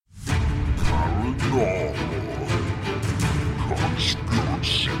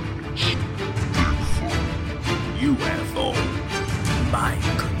Conspiracies. UFO. Mind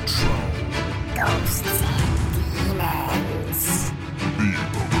control. Ghosts and demons. The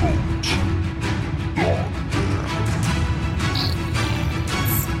occult.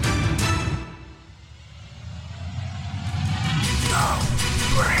 Dark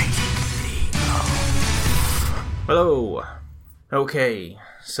Hello. Okay,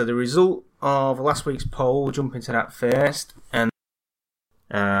 so the result of last week's poll, we'll jump into that first, and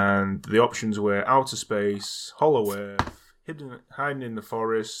the options were outer space, hollow earth, hiding in the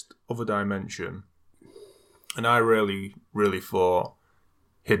forest, other dimension, and I really thought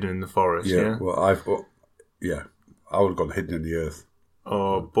hidden in the forest. Yeah. Well, I would have gone hidden in the earth.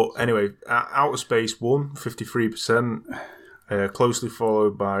 But anyway, outer space won 53%. Closely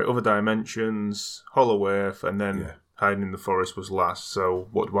followed by other dimensions, hollow earth, and then hiding in the forest was last. So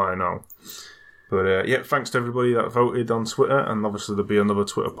what do I know? But thanks to everybody that voted on Twitter, and obviously there'll be another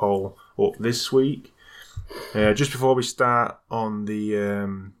Twitter poll up this week. Just before we start on the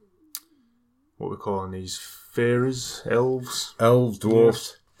what we're calling these fairies, elves,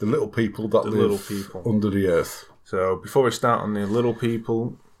 dwarfs, the little people that live under the earth. So before we start on the little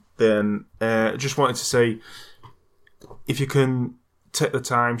people, then I just wanted to say, if you can take the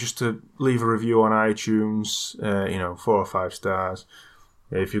time just to leave a review on iTunes, 4 or 5 stars.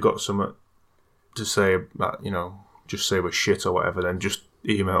 If you've got something to say about, just say we're shit or whatever, then just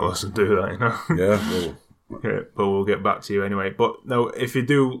email us and do that, Yeah, but we'll get back to you anyway. But no, if you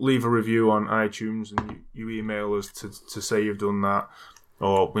do leave a review on iTunes and you email us to say you've done that,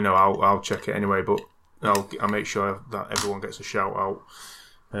 or, I'll check it anyway, but I'll make sure that everyone gets a shout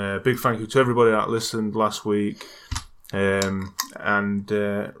out. Big thank you to everybody that listened last week. Right,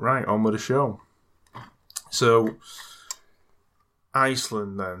 on with the show. So,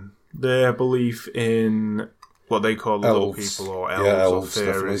 Iceland then, their belief in what they call little people or elves or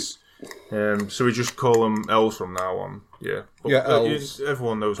fairies. So we just call them elves from now on. Yeah, but, elves.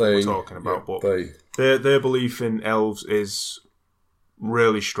 Everyone knows what we're talking about, but their belief in elves is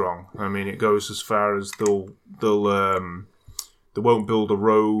really strong. I mean, it goes as far as they won't build a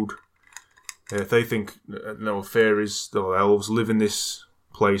road. If they think fairies or elves live in this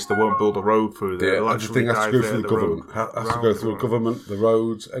place, they won't build a road through there. Yeah, everything has to go through the government. Has to go through the government, the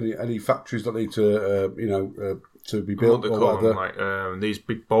roads, any factories that need to to be built. What they call them, these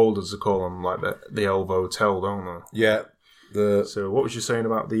big boulders, they call them like the Elf Hotel, don't they? Yeah. So what was you saying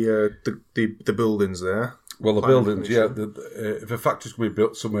about the buildings there? Well, the buildings, if a factory's going to be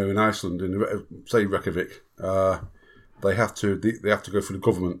built somewhere in Iceland, in say Reykjavik, they have to go through the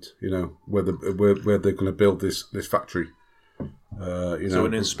government, where they're going to build this factory. So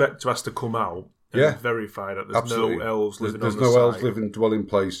an inspector has to come out and verify that there's no elves living on the site. There's no elves living dwelling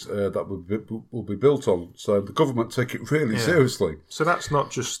place that will be built on. So the government take it really seriously. So that's not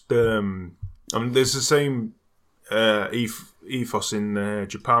just. There's the same ethos in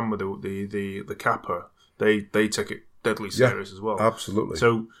Japan with the kappa. They take it deadly serious as well. Absolutely.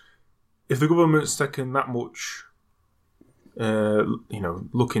 So if the government's taken that much.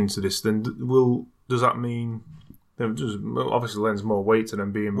 Look into this, then does that mean there obviously lends more weight to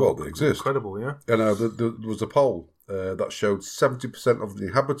them being they exist. Credible, yeah? There was a poll that showed 70% of the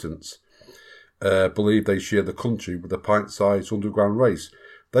inhabitants believe they share the country with a pint-sized underground race.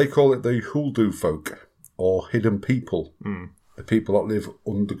 They call it the Huldu folk, or hidden people, the people that live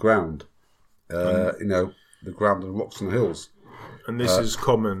underground, the ground and rocks and hills. And this is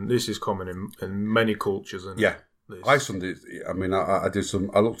common. This is common in many cultures. And Iceland is. I mean, I did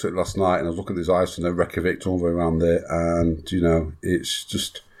some. I looked at it last night, and I was looking at this Iceland and Reykjavik all the way around there, and it's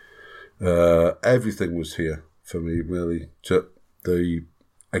just everything was here for me. Really, to the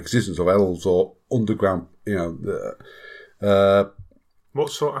existence of elves or underground. What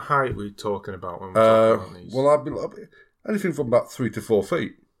sort of height are we talking about when we're talking about these? Well, I'd be anything from about 3 to 4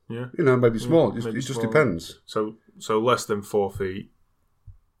 feet. Yeah, maybe small. It just depends. So less than 4 feet.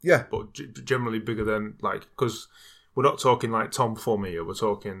 Yeah, but generally bigger than because we're not talking like Tom Thumb here. We're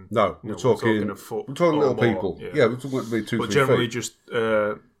talking we're talking a foot. We're talking little more. people. Yeah, we're talking maybe 2, 3 feet. But generally just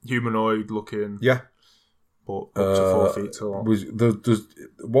humanoid looking. Yeah, but up to 4 feet tall. There's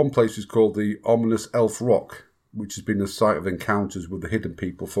one place is called the ominous Elf Rock, which has been a site of encounters with the hidden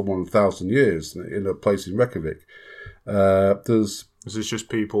people for 1,000 years in a place in Reykjavik. Is this just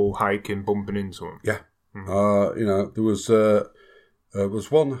people hiking, bumping into them? Yeah. Mm-hmm. There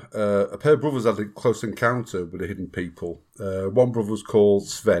was one, a pair of brothers had a close encounter with the hidden people. One brother was called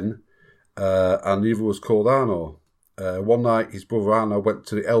Sven, and the other was called Arno. One night, his brother Arno went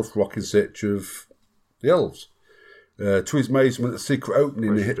to the Elf Rock in search of the elves. To his amazement, a secret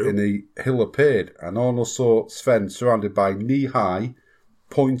opening in the hill appeared, and Arnold saw Sven surrounded by knee-high,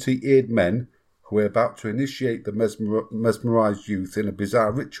 pointy-eared men who were about to initiate the mesmerised youth in a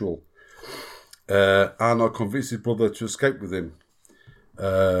bizarre ritual. Arnold convinced his brother to escape with him.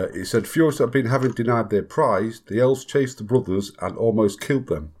 He said, furious at having denied their prize, the elves chased the brothers and almost killed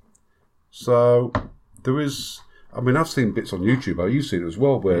them. So, there is... I mean, I've seen bits on YouTube, you've seen it as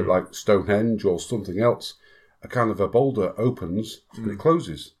well, where like Stonehenge or something else, a kind of a boulder opens and it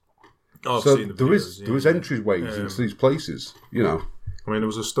closes. Oh, I've so seen the there videos, is entryways into these places, you know. I mean, there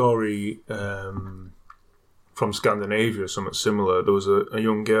was a story from Scandinavia, something similar. There was a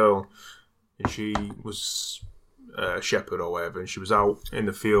young girl, and she was a shepherd or whatever, and she was out in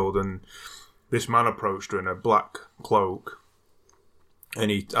the field, and this man approached her in a black cloak, and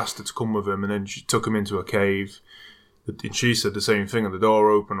he asked her to come with him, and then she took him into a cave, and she said the same thing, and the door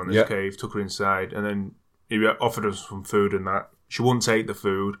opened on this cave, took her inside, and then he offered her some food and that. She wouldn't take the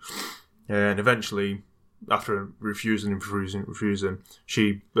food, and eventually, after refusing,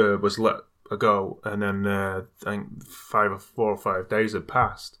 she was let go, and then I think 4 or 5 days had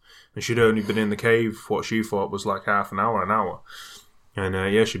passed, and she'd only been in the cave for what she thought was like half an hour.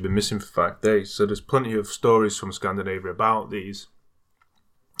 And she'd been missing for 5 days. So there's plenty of stories from Scandinavia about these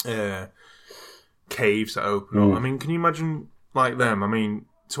caves that open up. I mean, can you imagine like them? I mean,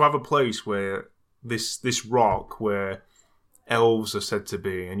 to have a place where this rock where elves are said to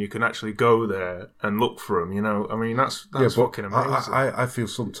be, and you can actually go there and look for them, you know? I mean, that's fucking amazing. I feel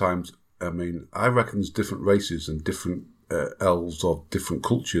sometimes, I mean, I reckon there's different races and different elves of different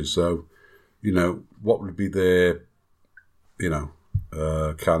cultures, so, you know, what would be their, you know,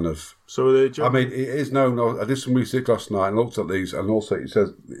 kind of... So I mean, it is known, I did some research last night and looked at these, and also it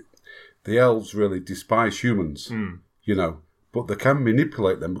says the elves really despise humans, you know, but they can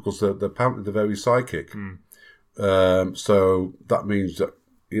manipulate them because they're apparently they're very psychic. So that means that,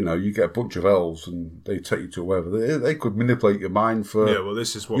 you know, you get a bunch of elves and they take you to wherever. They could manipulate your mind for... Yeah, well,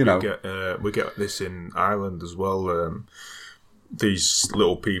 this is what get. We get this in Ireland as well. These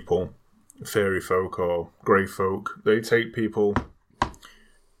little people, fairy folk or grey folk, they take people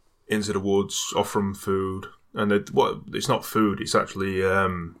into the woods, offer them food. And it's not food, it's actually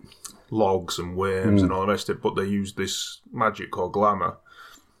logs and worms and all the rest of it, but they use this magic called glamour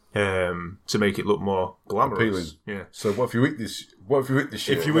to make it look more glamorous. Appealing. Yeah. So what if you eat this? What if you eat this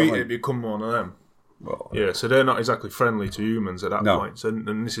shit? If you eat it, you become one of them. Well, yeah. So they're not exactly friendly to humans at that point. So,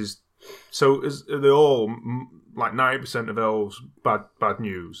 and this is are they all like 90% of elves bad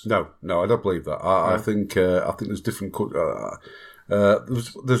news? No, I don't believe that. I think there's different.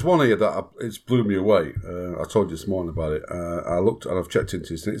 There's one here that it's blew me away. I told you this morning about it. I looked and I've checked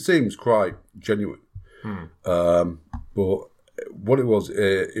into this, and it seems quite genuine. But what it was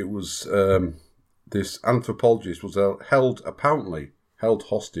this anthropologist was apparently held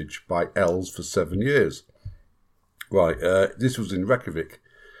hostage by elves for 7 years. Right, this was in Reykjavik.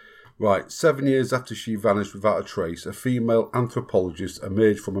 Right, 7 years after she vanished without a trace, a female anthropologist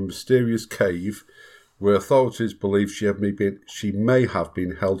emerged from a mysterious cave where authorities believe she may have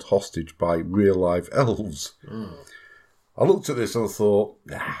been held hostage by real-life elves. I looked at this and I thought,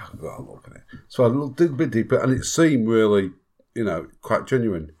 I've got to look at it. So I did a bit deeper, and it seemed really, you know, quite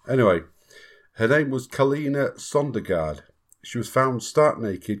genuine. Anyway, her name was Kalina Sondergaard. She was found stark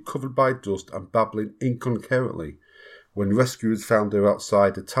naked, covered by dust and babbling incoherently when rescuers found her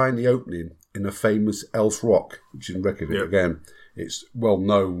outside a tiny opening in a famous elf rock, which is in Reykjavik. Yep. Again, it's well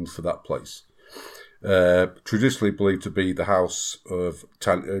known for that place. Traditionally believed to be the house of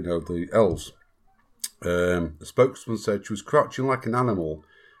the elves. The spokesman said she was crouching like an animal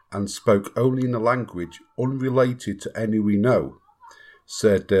and spoke only in a language unrelated to any we know,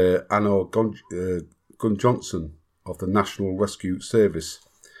 said Anna Gunn-Johnson of the National Rescue Service.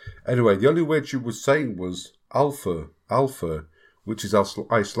 Anyway, the only word she was saying was alpha, which is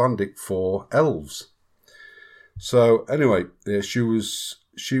Icelandic for elves. So anyway, she was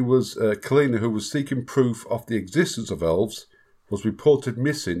Kalina, who was seeking proof of the existence of elves, was reported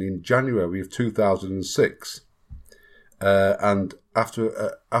missing in January of 2006. And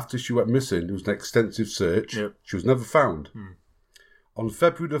after she went missing, there was an extensive search. Yep. She was never found. On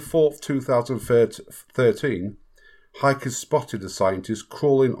February the 4th, 2013, hikers spotted a scientist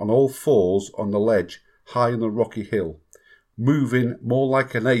crawling on all fours on the ledge high on a rocky hill, moving more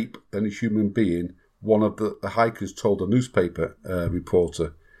like an ape than a human being, one of the hikers told a newspaper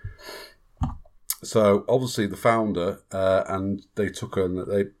reporter. So obviously they found her, and they took her,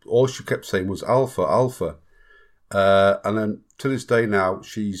 and all she kept saying was alpha. And then to this day now,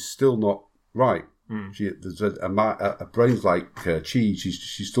 she's still not right. There's a brain's like cheese.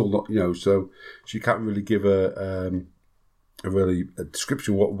 She's still not, so she can't really give a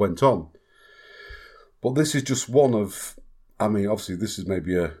description of what went on. But this is just one of, obviously this is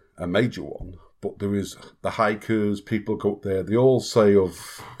maybe a major one, but there is the hikers, people go up there, they all say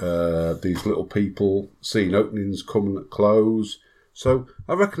of these little people seeing openings coming at close. So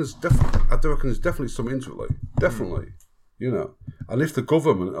I reckon there's definitely some into it, like, definitely, And if the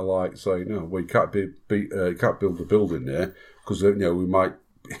government are like saying, no, well, you can't you can't build a building there because we might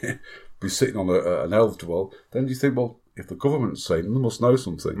be sitting on an elf dwell, then you think, well, if the government's saying, they must know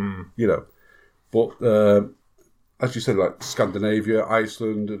something, But as you said, like Scandinavia,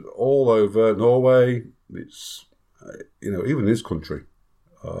 Iceland, all over Norway, it's even this country.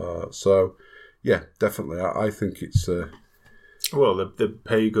 So yeah, definitely, I think it's. Well, the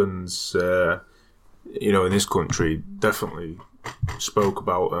pagans, in this country, definitely spoke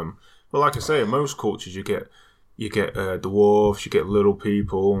about them. But like I say, in most cultures, you get dwarves, you get little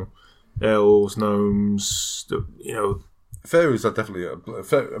people, elves, gnomes, Fairies are definitely.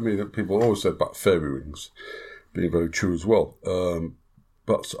 People always say about fairy rings being very true as well.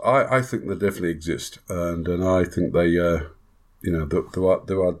 But I think they definitely exist, and I think they, there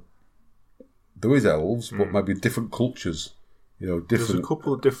is elves, but maybe different cultures. Different. There's a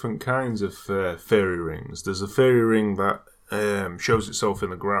couple of different kinds of fairy rings. There's a fairy ring that shows itself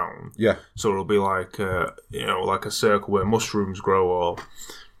in the ground. Yeah. So it'll be like like a circle where mushrooms grow, or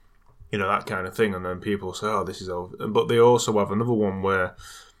that kind of thing. And then people say, "Oh, this is elf." But they also have another one where,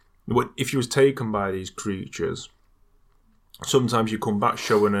 if you was taken by these creatures, sometimes you come back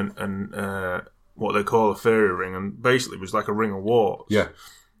showing an what they call a fairy ring, and basically it was like a ring of warts. Yeah.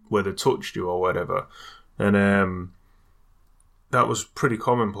 Where they touched you or whatever, and that was pretty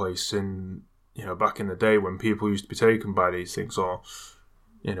commonplace in back in the day when people used to be taken by these things, or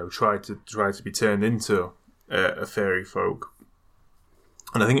try to be turned into a fairy folk.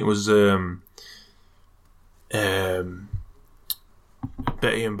 And I think it was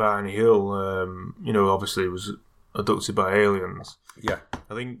Betty and Barney Hill. Obviously was abducted by aliens. Yeah,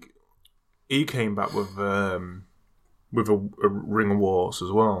 I think he came back with a ring of warts as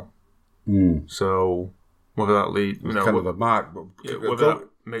well. So. Whether that leads, kind of a mark, but whether that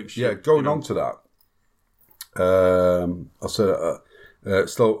makes you, going on to that, I said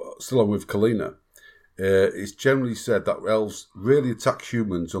still on with Kalina. It's generally said that elves really attack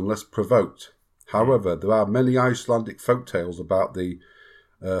humans unless provoked. However, there are many Icelandic folktales about the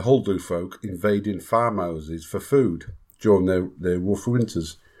Huldu folk invading farmhouses for food during their rough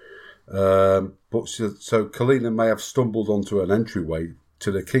winters. So Kalina may have stumbled onto an entryway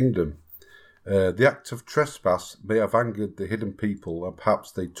to the kingdom. The act of trespass may have angered the hidden people, and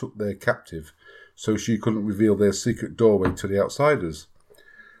perhaps they took their captive, so she couldn't reveal their secret doorway to the outsiders.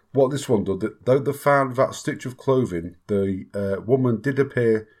 What this one did, though they found that stitch of clothing, the woman did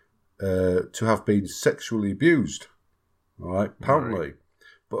appear to have been sexually abused, apparently. Right.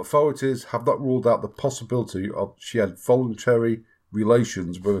 But authorities have not ruled out the possibility of she had voluntary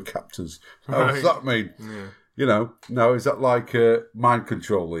relations with her captors. Right. What does that mean? Yeah. Now is that like mind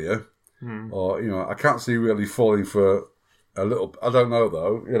control here? Or, I can't see really falling for a little... I don't know,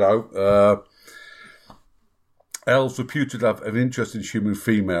 though, Elves reputed to have an interest in human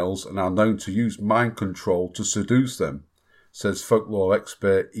females and are known to use mind control to seduce them, says folklore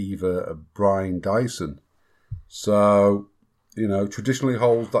expert Eva Brian Dyson. So, traditionally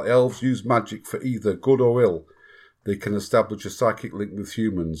holds that elves use magic for either good or ill. They can establish a psychic link with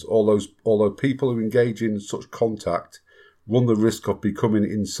humans, although people who engage in such contact run the risk of becoming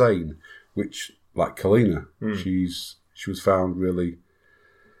insane, which, like Kalina, she was found really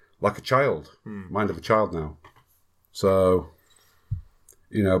like a child, mind of a child now. So,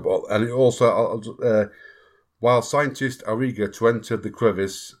 and it also, while scientists are eager to enter the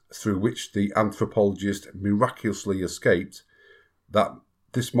crevice through which the anthropologist miraculously escaped, that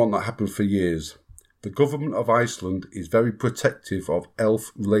this might not happen for years. The government of Iceland is very protective of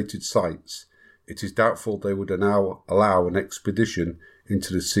elf-related sites. It is doubtful they would now allow an expedition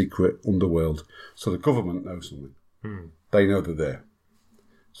into the secret underworld. So the government knows something. They know they're there.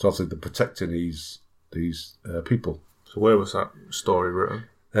 So obviously they're protecting these people. So where was that story written?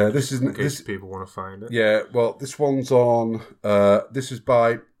 This is in case people want to find it. Yeah, well, this one's on. This is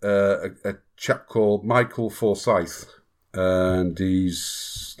by a chap called Michael Forsyth, and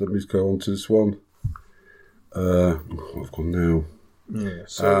he's. Let me just go on to this one. I've gone now. Yeah,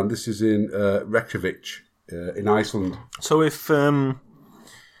 so, and this is in Reykjavik, in Iceland. So if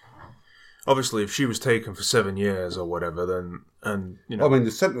obviously, if she was taken for 7 years or whatever, then I mean,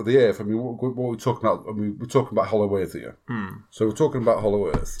 the centre of the Earth. I mean, what we're talking about? I mean, we're talking about Hollow Earth here. So we're talking about Hollow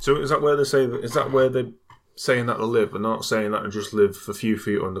Earth. So is that where they say? Is that where they're saying that they live, and not saying that they just live a few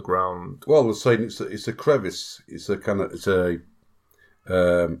feet underground? Well, they're saying it's a crevice. It's a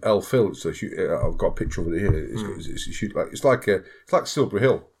elf hill. I've got a picture of it here. It's like Silbury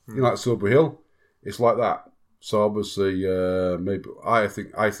Hill. You know, like Silbury Hill. It's like that. So obviously, maybe I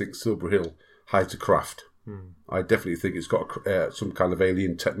think Silbury Hill hides a craft. I definitely think it's got some kind of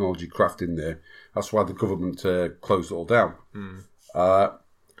alien technology craft in there. That's why the government closed it all down.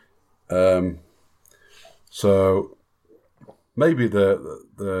 So maybe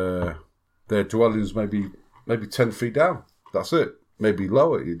their dwellings maybe 10 feet down. That's it. Maybe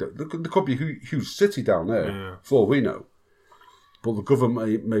lower. There could be a huge city down there, for all we know. But the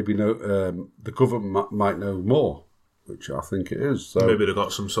government the government might know more, which I think it is. So maybe they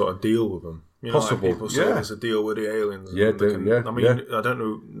got some sort of deal with them. You know, possible. Like people say there's a deal with the aliens. Yeah, I don't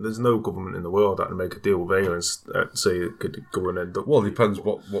know. There's no government in the world that can make a deal with aliens. Say it could go and end up. Well, it depends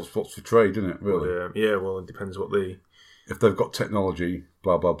what's for trade, isn't it? Really? Well, it depends what they. If they've got technology,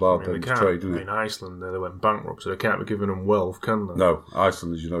 blah blah blah, then it's trade, isn't it? In Iceland, they went bankrupt, so they can't be giving them wealth, can they? No,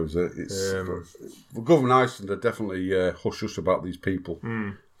 Iceland, as you know, the government of Iceland are definitely hush about these people,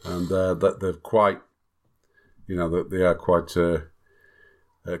 and that they're quite, they are quite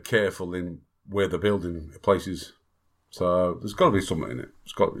careful in where they're building places. So there's got to be something in it.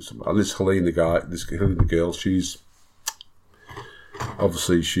 There's got to be something. And this Helena girl, she's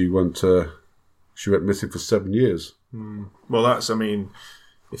obviously she went missing for 7 years. Well, if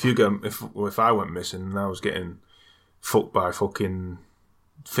I went missing and I was getting fucked by fucking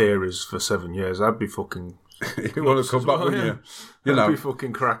fairies for 7 years, I'd be fucking. You want to come back, wouldn't you? You know, I'd be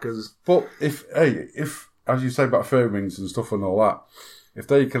fucking crackers. But if as you say about fairy rings and stuff and all that, if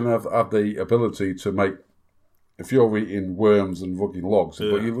they can have the ability to make, if you're eating worms and rugging logs,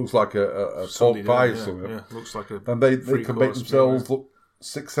 but it looks like a pork pie or something, looks like a. And they can make themselves look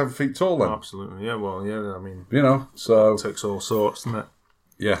 6-7 feet tall then. Absolutely, yeah. Well, yeah. I mean, so it takes all sorts, doesn't it?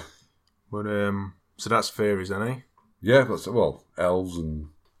 Yeah. But so that's fairies, then, eh? Yeah, elves and.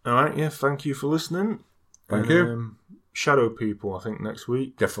 All right, yeah. Thank you for listening. Thank you. Shadow people, I think, next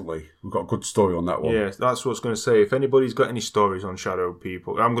week. Definitely. We've got a good story on that one. Yeah, that's what I was going to say. If anybody's got any stories on shadow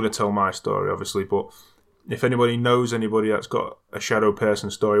people, I'm going to tell my story, obviously, but if anybody knows anybody that's got a shadow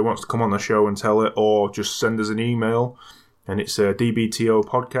person story, wants to come on the show and tell it, or just send us an email, and it's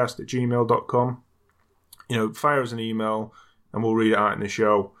dbtopodcast@gmail.com. Fire us an email, and we'll read it out in the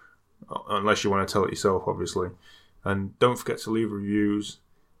show, unless you want to tell it yourself, obviously. And don't forget to leave reviews,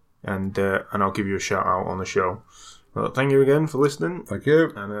 and I'll give you a shout out on the show. Well, thank you again for listening. Thank you.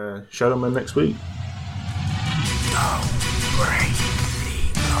 And Shadowman next week. No break.